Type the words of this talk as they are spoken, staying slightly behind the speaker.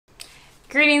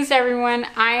Greetings everyone,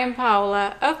 I am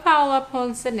Paola of Paola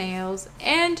Ponce Nails,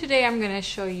 and today I'm going to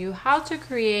show you how to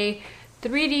create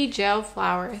 3D gel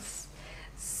flowers.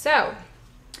 So,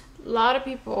 a lot of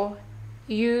people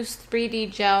use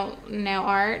 3D gel nail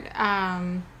art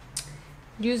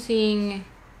using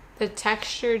the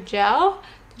textured gel.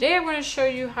 Today I'm going to show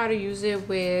you how to use it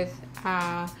with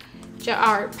gel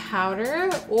art powder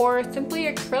or simply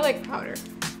acrylic powder.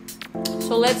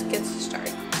 So let's get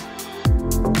started.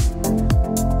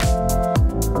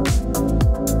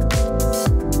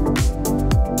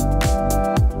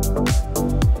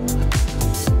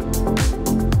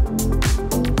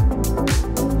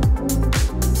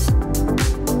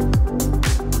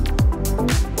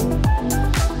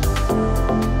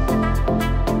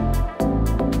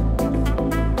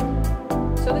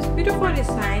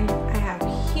 Design I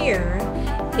have here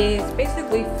is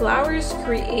basically flowers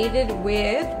created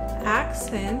with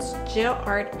Accents gel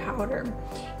art powder,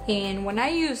 and when I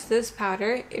use this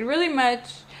powder it really much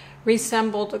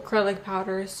resembled acrylic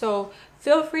powder, so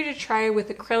feel free to try it with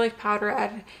acrylic powder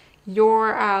at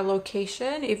your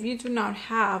location if you do not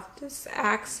have this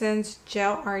Accents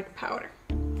gel art powder.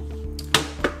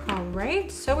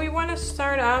 Alright, so we want to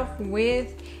start off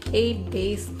with a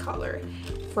base color.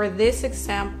 For this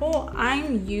example,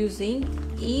 I'm using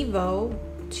Evo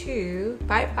 2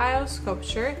 by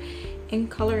Biosculpture in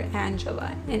color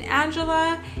Angela. And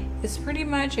Angela is pretty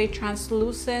much a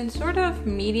translucent, sort of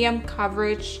medium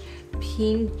coverage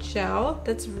pink gel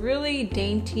that's really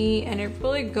dainty, and it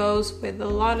really goes with a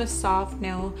lot of soft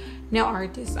nail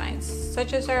art designs,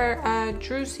 such as our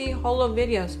Druzy Holo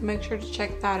videos. Make sure to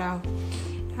check that out.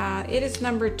 It is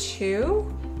number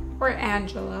 2 for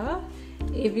Angela.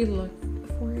 If you look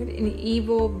for it in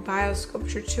Evo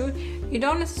Biosculpture 2. You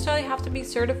don't necessarily have to be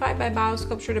certified by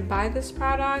Biosculpture to buy this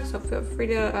product, so feel free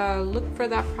to look for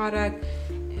that product,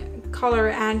 color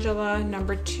Angela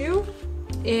number 2,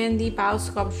 in the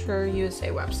Biosculpture USA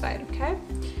website. Okay,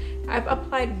 I've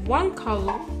applied one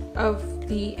color of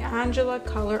the Angela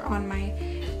color on my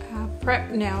prep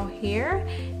nail here,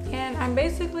 and I'm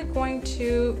basically going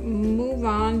to move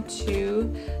on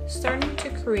to starting to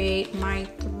create my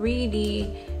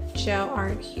 3D gel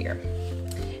art here.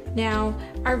 Now,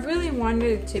 I really wanted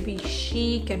it to be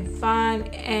chic and fun,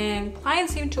 and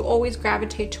clients seem to always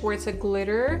gravitate towards a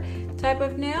glitter type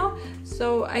of nail,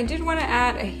 so I did want to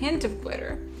add a hint of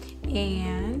glitter.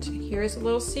 And here's a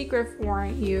little secret for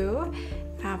you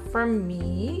from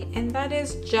me, and that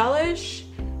is Gelish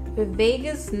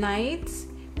Vegas Nights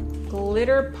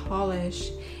glitter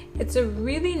polish. It's a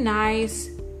really nice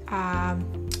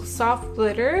soft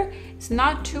glitter. It's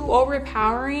not too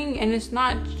overpowering, and it's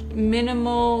not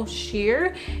minimal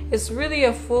sheer. It's really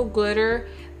a full glitter,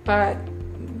 but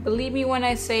believe me when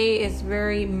I say it's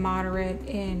very moderate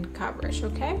in coverage.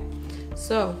 Okay,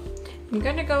 so I'm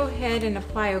gonna go ahead and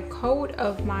apply a coat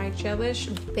of my Gelish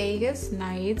Vegas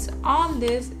Nights on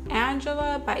this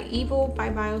Angela by Evo by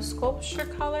Biosculpture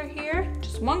color here.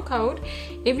 Just one coat.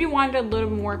 If you want a little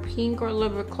more pink or a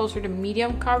little bit closer to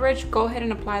medium coverage, go ahead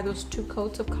and apply those 2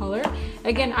 coats of color.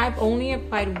 Again, I've only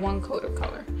applied 1 coat of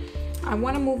color. I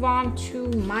want to move on to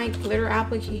my glitter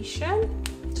application.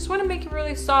 Just want to make it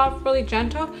really soft, really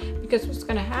gentle, because what's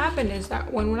going to happen is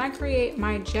that when I create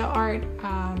my gel art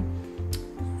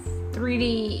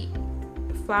 3D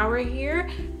flower here,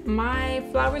 my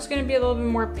flower is going to be a little bit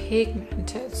more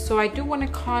pigmented, so I do want to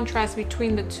contrast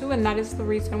between the two, and that is the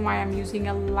reason why I'm using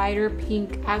a lighter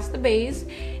pink as the base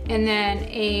and then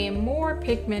a more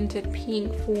pigmented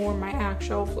pink for my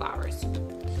actual flowers.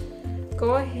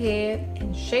 Go ahead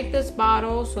and shake this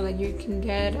bottle so that you can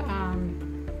get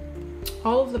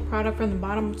all of the product from the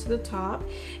bottom to the top,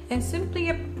 and simply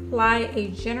apply a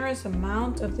generous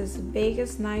amount of this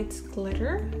Vegas Nights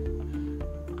glitter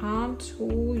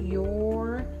onto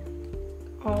your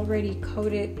already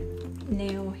coated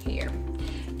nail here.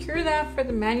 Cure that for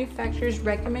the manufacturer's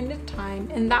recommended time,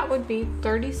 and that would be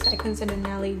 30 seconds in an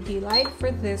LED light for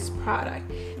this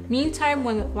product. Meantime,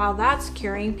 while that's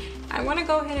curing, I want to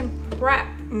go ahead and prep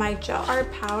my gel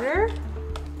art powder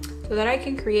so that I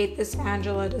can create this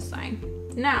Angela design.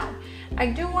 Now, I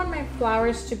do want my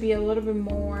flowers to be a little bit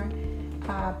more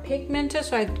pigmented,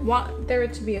 so I want there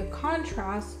to be a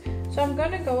contrast. So I'm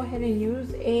going to go ahead and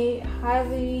use a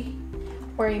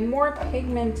more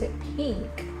pigmented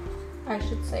pink, I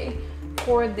should say,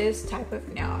 for this type of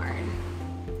nail art.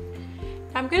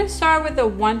 I'm going to start with a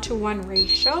 1:1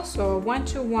 ratio, so a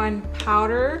 1:1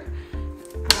 powder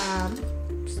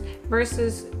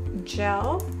versus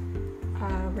gel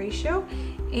ratio.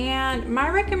 And my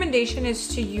recommendation is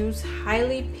to use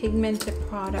highly pigmented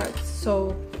products.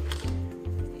 So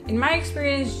In my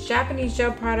experience, Japanese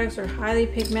gel products are highly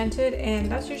pigmented,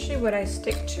 and that's usually what I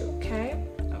stick to, okay?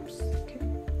 Oops, okay.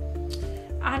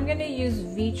 I'm gonna use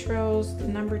Vitro's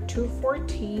number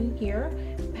 214 here,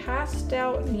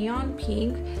 pastel neon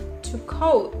pink, to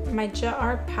coat my gel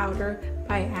art powder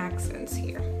by accents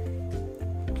here.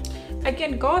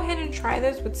 Again, go ahead and try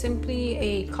this with simply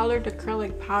a colored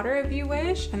acrylic powder if you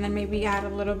wish, and then maybe add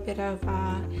a little bit of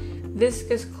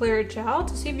viscous clear gel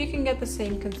to see if you can get the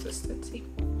same consistency.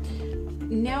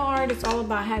 Nail art is all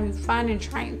about having fun and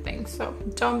trying things, so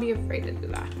don't be afraid to do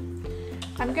that.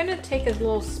 I'm gonna take a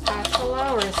little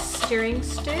spatula or a stirring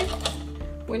stick.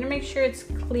 We're gonna make sure it's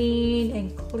clean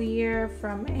and clear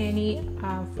from any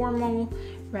formal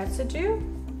residue.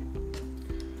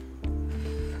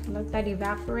 Let that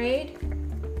evaporate.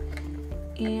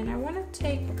 And I wanna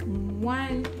take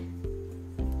one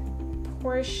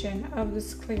portion of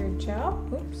this clear gel.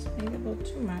 Oops, maybe a little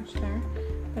too much there.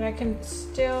 But I can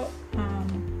still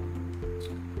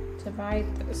divide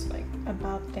this like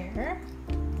about there.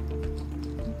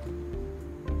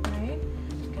 Right,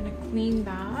 I'm gonna clean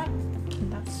that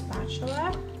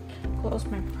spatula. Close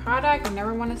my product. I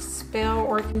never want to spill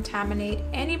or contaminate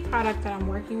any product that I'm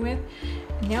working with.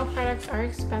 Nail products are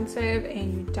expensive,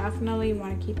 and you definitely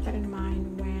want to keep that in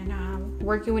mind when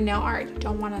working with nail art. You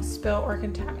don't want to spill or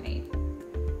contaminate.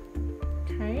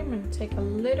 Okay, I'm going to take a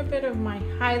little bit of my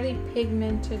highly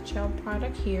pigmented gel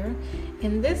product here.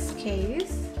 In this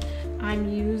case,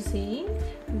 I'm using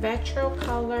Vitro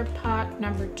Color Pot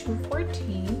number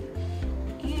 214,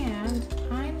 and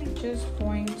I'm just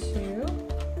going to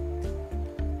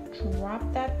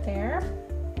drop that there,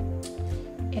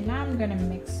 and now I'm going to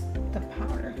mix the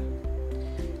powder.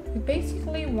 You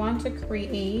basically want to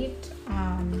create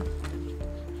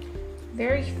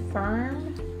very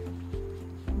firm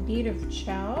bead of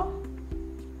gel,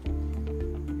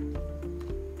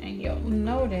 and you'll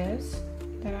notice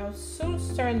that I'll soon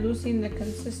start losing the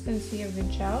consistency of the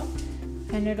gel,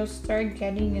 and it'll start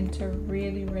getting into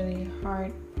really, really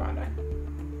hard product.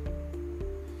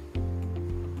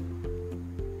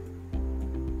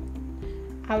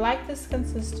 I like this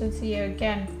consistency.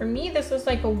 Again, for me, this is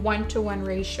like a 1-to-1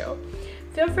 ratio.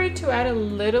 Feel free to add a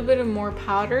little bit of more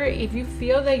powder if you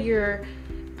feel that your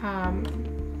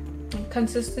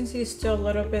consistency is still a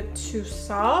little bit too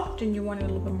soft and you want it a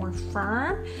little bit more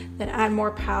firm, then add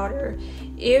more powder.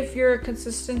 If your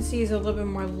consistency is a little bit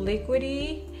more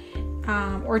liquidy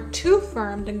or too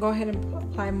firm, then go ahead and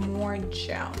apply more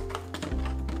gel.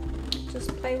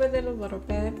 Just play with it a little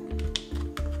bit.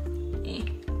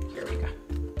 Here we go.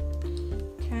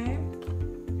 Okay.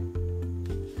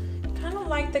 Kind of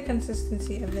like the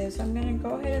consistency of this. I'm gonna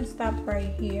go ahead and stop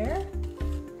right here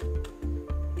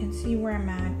and see where I'm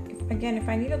at. Again, if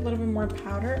I need a little bit more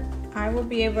powder, I will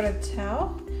be able to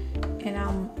tell, and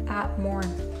I'll add more.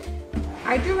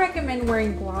 I do recommend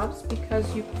wearing gloves because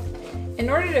in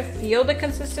order to feel the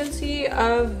consistency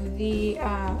of the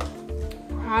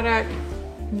product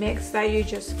mix that you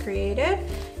just created,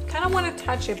 you kind of want to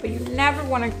touch it, but you never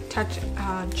want to touch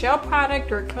gel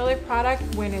product or acrylic product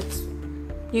when it's,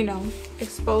 you know,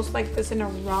 exposed like this in a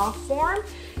raw form.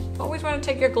 You always want to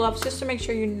take your gloves just to make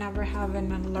sure you never have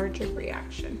an allergic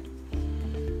reaction.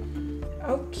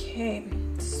 Okay,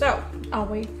 so I'll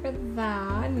wait for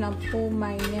that, and I'll pull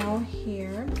my nail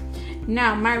here.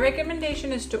 Now, my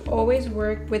recommendation is to always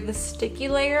work with a sticky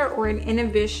layer or an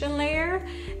inhibition layer.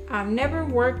 Never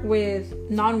work with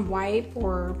non-wipe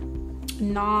or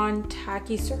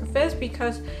non-tacky surface,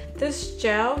 because this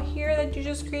gel here that you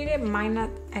just created might not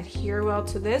adhere well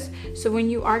to this. So when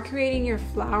you are creating your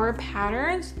flower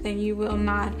patterns, then you will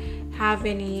not have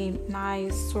any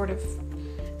nice sort of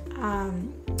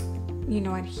you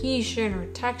know, adhesion or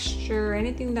texture or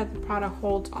anything that the product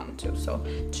holds onto. So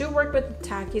do work with the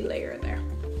tacky layer there.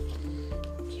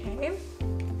 Okay,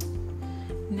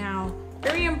 now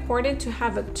very important to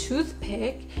have a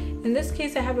toothpick. In this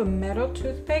case, I have a metal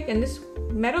toothpick, and this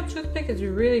metal toothpick is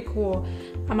really cool.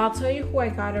 I'll tell you who I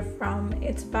got it from.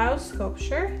 It's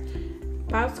Biosculpture.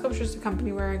 Biosculpture is the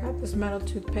company where I got this metal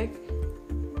toothpick.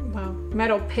 Well,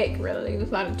 metal pick, really.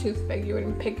 It's not a toothpick. You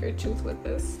wouldn't pick your tooth with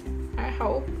this, I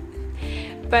hope.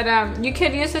 But you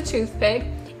could use a toothpick,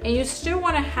 and you still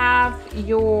want to have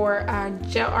your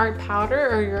gel art powder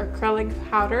or your acrylic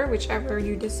powder, whichever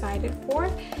you decided for,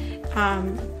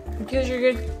 because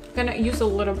you're gonna use a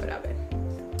little bit of it.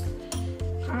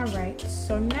 All right,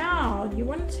 so now you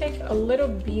want to take a little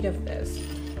bead of this,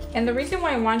 and the reason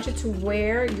why I want you to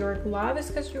wear your glove is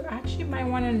because you actually might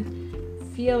want to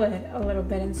feel it a little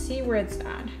bit and see where it's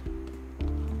at.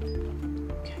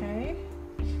 Okay,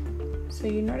 so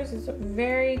you notice it's a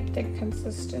very thick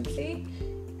consistency,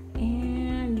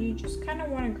 and you you just kind of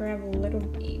want to grab a little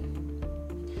bead,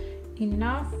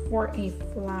 enough for a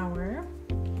flower.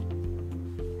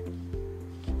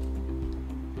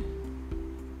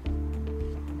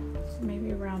 So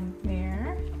maybe around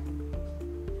there,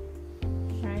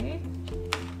 right?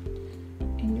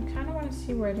 And you kind of want to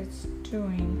see what it's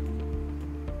doing.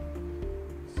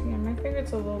 See, on my finger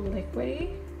it's a little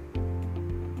liquidy.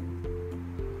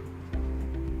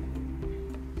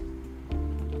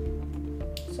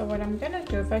 So what I'm gonna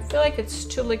do, if I feel like it's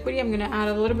too liquidy, I'm gonna add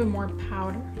a little bit more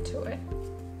powder to it.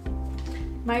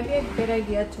 Might be a good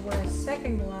idea to wear a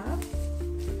second glove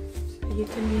so you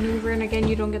can maneuver, and again,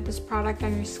 you don't get this product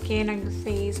on your skin, on your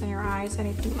face, on your eyes,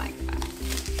 anything like that.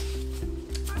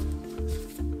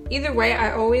 Either way,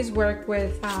 I always work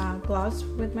with gloves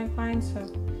with my clients, so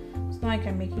it's not like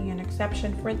I'm making an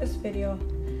exception for this video.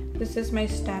 This is my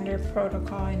standard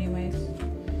protocol anyways.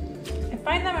 I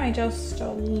find that my gel's just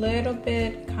a little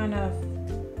bit kind of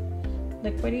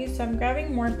liquidy, so I'm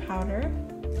grabbing more powder.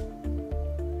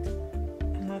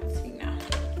 And let's see now.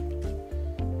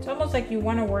 It's almost like you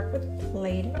want to work with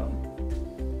Play-Doh.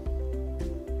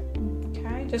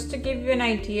 Okay, just to give you an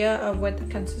idea of what the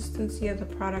consistency of the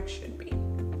product should be.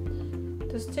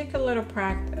 Just take a little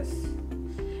practice.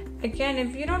 Again,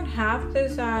 if you don't have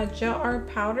this gel art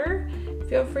powder,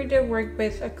 feel free to work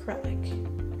with acrylic.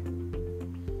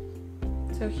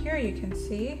 So here you can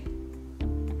see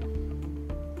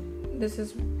this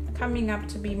is coming up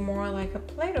to be more like a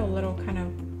Play-Doh little kind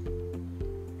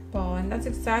of ball, and that's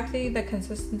exactly the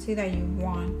consistency that you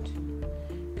want,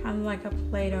 kind of like a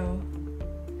Play-Doh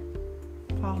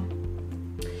ball.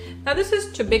 Now this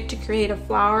is too big to create a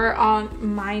flower on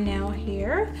my nail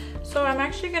here, so I'm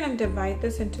actually going to divide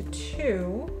this into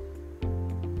two.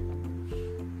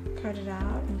 Cut it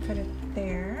out and put it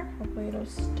there. Hopefully it'll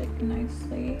stick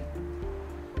nicely.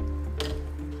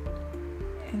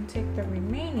 And take the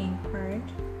remaining part,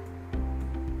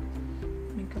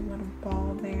 make a little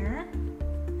ball there.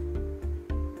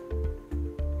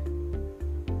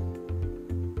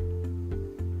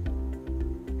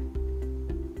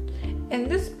 And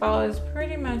this ball is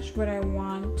pretty much what I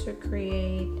want to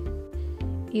create,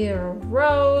 either a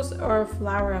rose or a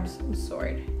flower of some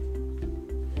sort.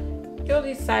 You'll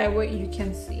decide what you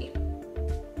can see.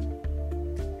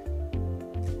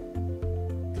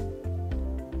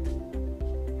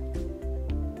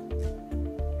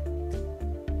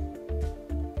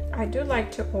 I do like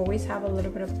to always have a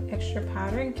little bit of extra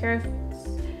powder in case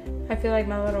I feel like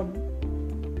my little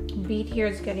bead here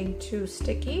is getting too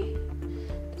sticky.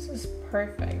 This is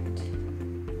perfect.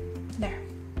 There.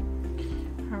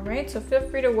 All right, so feel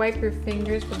free to wipe your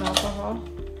fingers with alcohol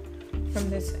from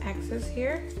this excess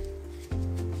here.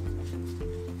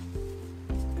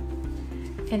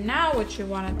 And now what you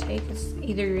want to take is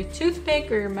either your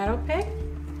toothpick or your metal pick,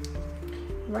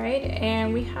 right?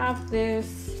 And we have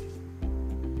this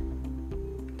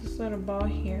little ball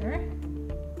here,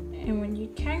 and what you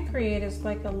can create is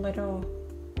like a little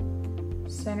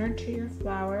center to your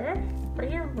flower or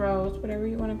your rose, whatever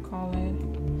you want to call it,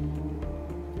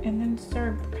 and then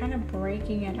start kind of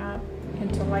breaking it up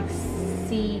into like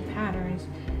C patterns.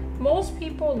 Most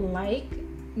people like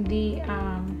the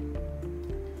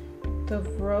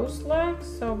rose look,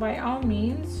 so by all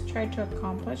means try to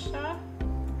accomplish that.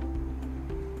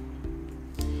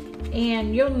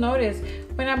 And you'll notice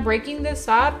when I'm breaking this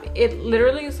up, it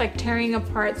literally is like tearing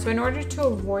apart. So in order to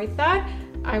avoid that,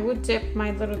 I would dip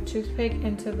my little toothpick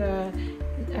into the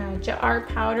gel art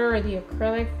powder or the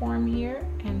acrylic form here,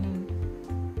 and then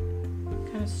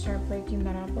kind of start breaking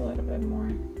that up a little bit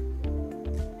more.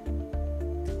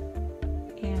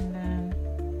 And then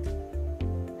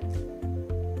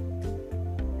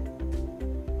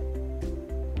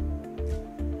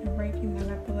I'm breaking that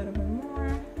up a little bit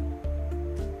more.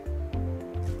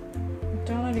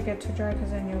 Don't let it get too dry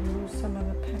because then you'll lose some of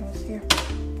the petals here.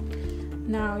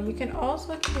 Now you can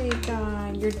also take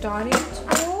your dotting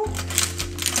tool,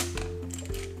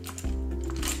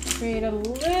 create a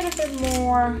little bit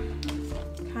more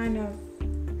kind of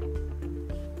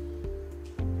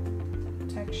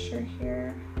texture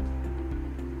here.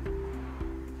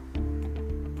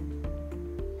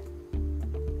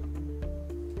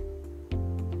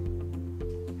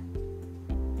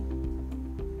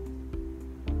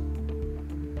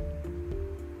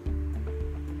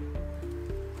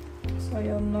 So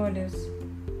you'll notice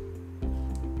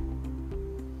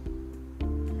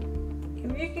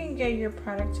if you can get your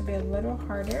product to be a little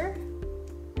harder,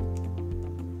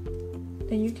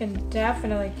 then you can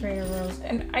definitely create a rose.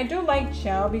 And I do like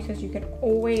gel because you can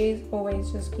always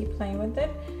just keep playing with it.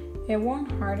 It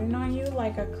won't harden on you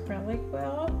like acrylic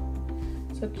will.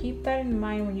 So So keep that in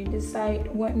mind when you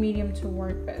decide what medium to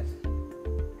work with.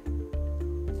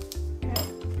 Okay.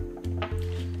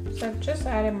 So I've just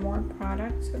added more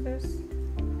product to this.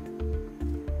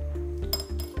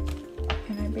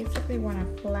 And I basically want to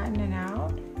flatten it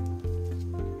out.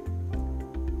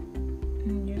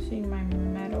 I'm using my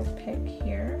metal pick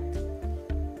here.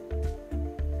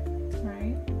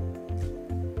 Right.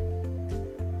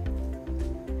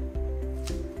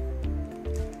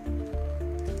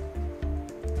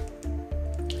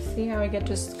 See how I get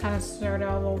just kind of started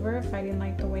all over if I didn't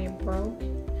like the way it broke.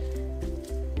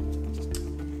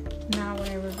 Now what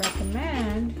I would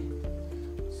recommend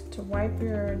is to wipe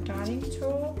your dotting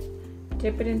tool,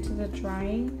 dip it into the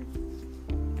dry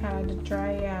powder,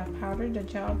 the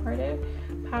gel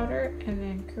powder, and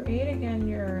then create again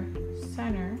your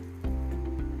center,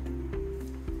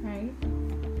 right?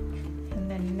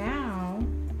 And then now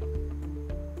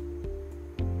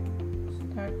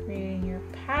start creating your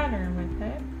pattern with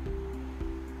it.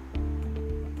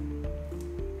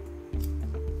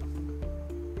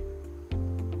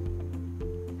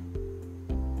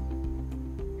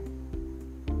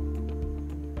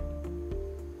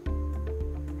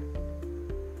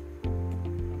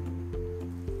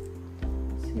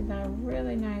 See that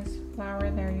really nice flower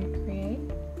there you create.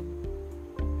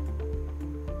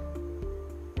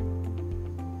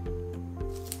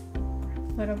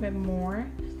 A little bit more,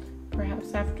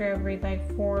 perhaps after every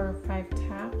like 4 or 5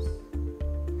 taps.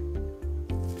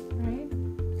 Right?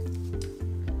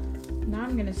 Now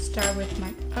I'm going to start with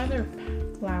my other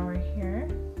flower here.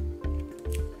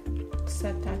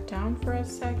 Set that down for a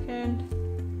second.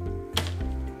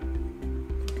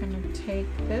 Gonna take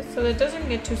this so that it doesn't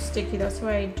get too sticky. That's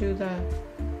why I do the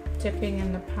dipping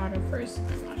in the powder first.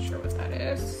 I'm not sure what that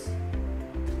is.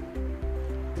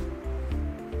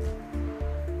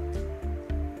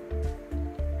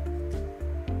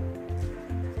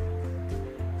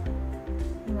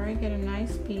 Right, get a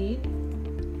nice bead.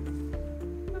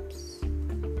 Oops.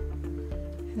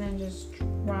 And then just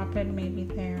drop it maybe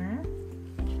there.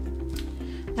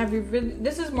 Now,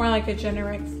 this is more like a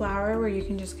generic flower where you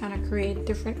can just kind of create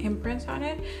different imprints on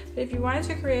it. But if you wanted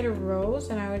to create a rose,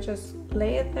 then I would just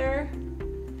lay it there,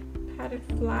 pat it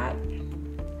flat.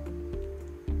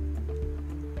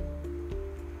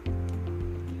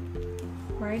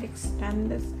 Right,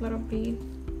 extend this little bead,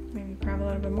 maybe grab a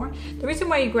little bit more. The reason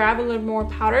why you grab a little more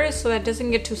powder is so that it doesn't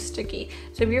get too sticky.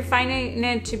 So if you're finding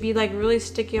it to be like really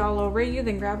sticky all over you,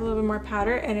 then grab a little bit more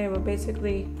powder and it will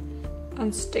basically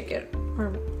unstick it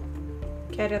or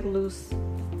get it loose.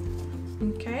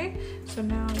 Okay, so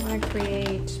now I want to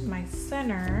create my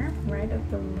center, right,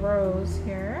 of the rose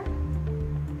here.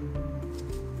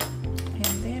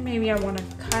 And then maybe I want to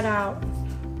cut out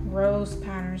rose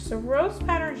patterns. So rose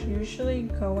patterns usually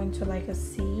go into like a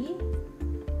C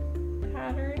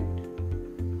pattern.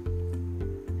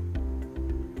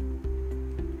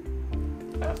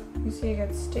 Oh, you see it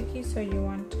gets sticky, so you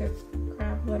want to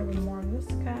grab a little bit more of this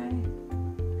guy.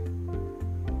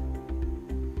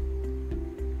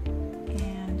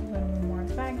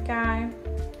 Guy,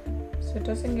 so it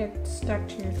doesn't get stuck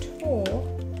to your tool.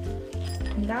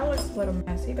 And that looks a little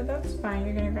messy, but that's fine.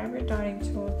 You're gonna grab your dotting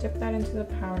tool, dip that into the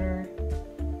powder,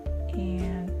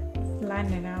 and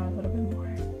flatten it out a little bit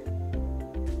more.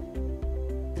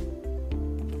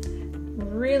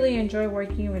 Really enjoy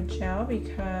working with gel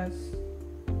because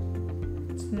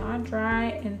it's not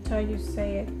dry until you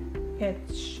say it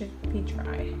should be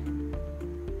dry.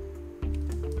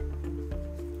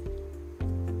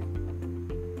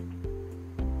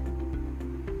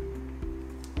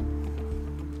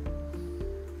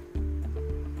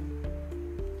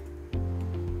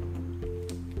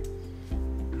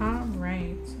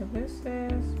 So this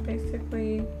is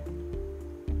basically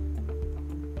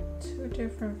 2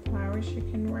 different flowers you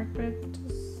can work with.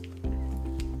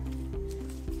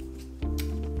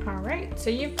 Alright, so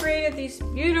you've created these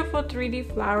beautiful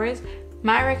 3D flowers.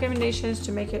 My recommendation is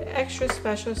to make it extra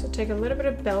special. So take a little bit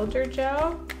of Builder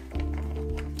gel,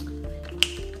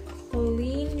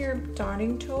 clean your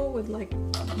dotting tool with like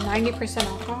 90%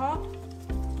 alcohol,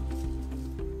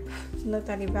 let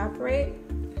that evaporate.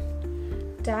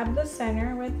 Dab the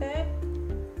center with it,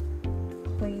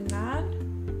 clean that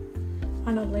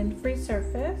on a lint-free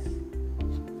surface,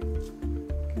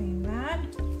 clean that,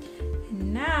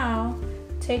 and now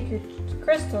take your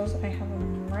crystals, I have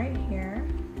them right here,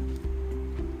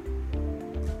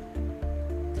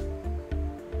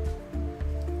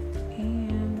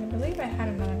 and I believe I had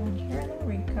another one here, there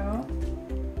we go.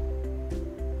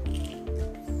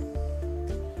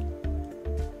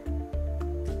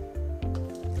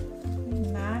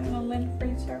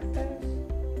 Lint-free surface.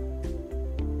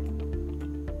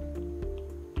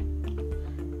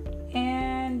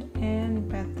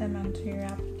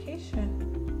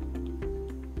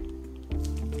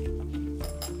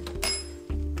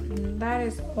 that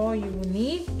is all you will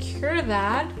need. Cure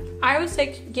that. I would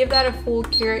say give that a full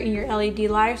cure in your LED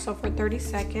light, so for 30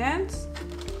 seconds.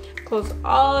 Close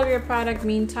all of your product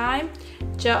meantime.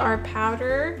 Gel art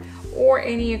powder or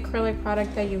any acrylic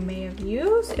product that you may have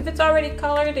used. If it's already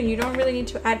colored and you don't really need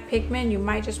to add pigment, you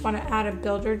might just want to add a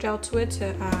builder gel to it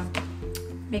to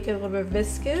make it a little bit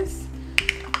viscous.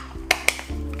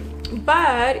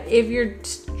 But if you're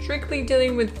strictly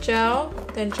dealing with gel,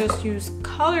 then just use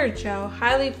colored gel,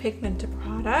 highly pigmented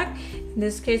product. In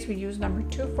this case, we use number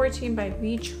 214 by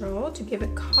Vitro to give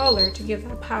it color, to give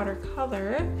that powder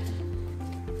color.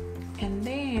 And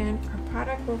then our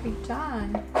product will be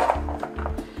done.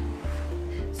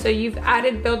 So you've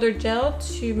added builder gel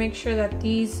to make sure that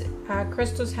these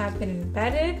crystals have been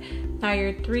embedded. Now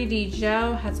your 3D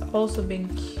gel has also been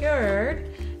cured.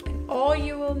 And all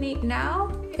you will need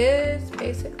now is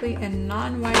basically a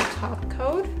non-white top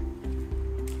coat.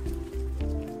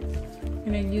 I'm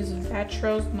gonna use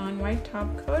Vetro's non-white top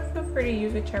coat. Feel free to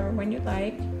use whichever one you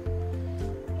like.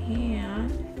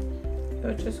 And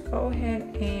you'll just go ahead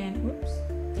and, whoops,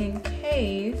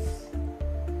 encase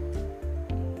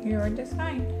your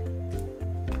design.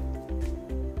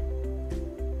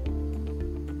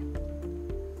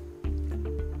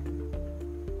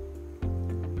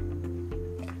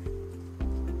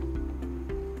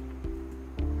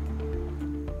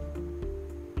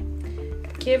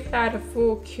 Give that a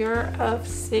full cure of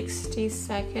 60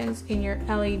 seconds in your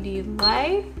LED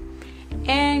light,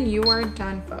 and you are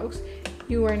done, folks.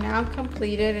 You are now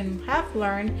completed and have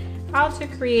learned how to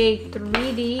create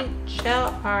 3D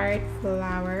gel art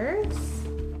flowers.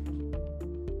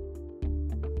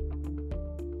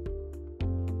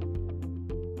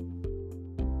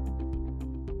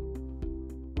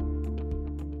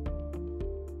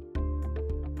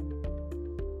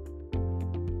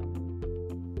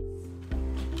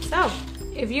 So,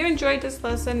 if you enjoyed this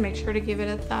lesson, make sure to give it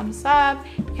a thumbs up.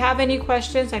 If you have any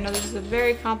questions, I know this is a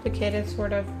very complicated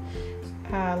sort of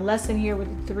lesson here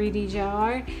with the 3D gel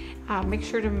art. Make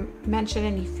sure to mention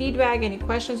any feedback, any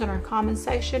questions in our comment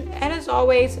section. And as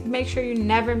always, make sure you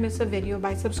never miss a video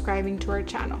by subscribing to our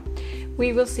channel.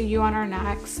 We will see you on our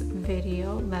next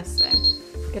video lesson.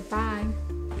 Goodbye.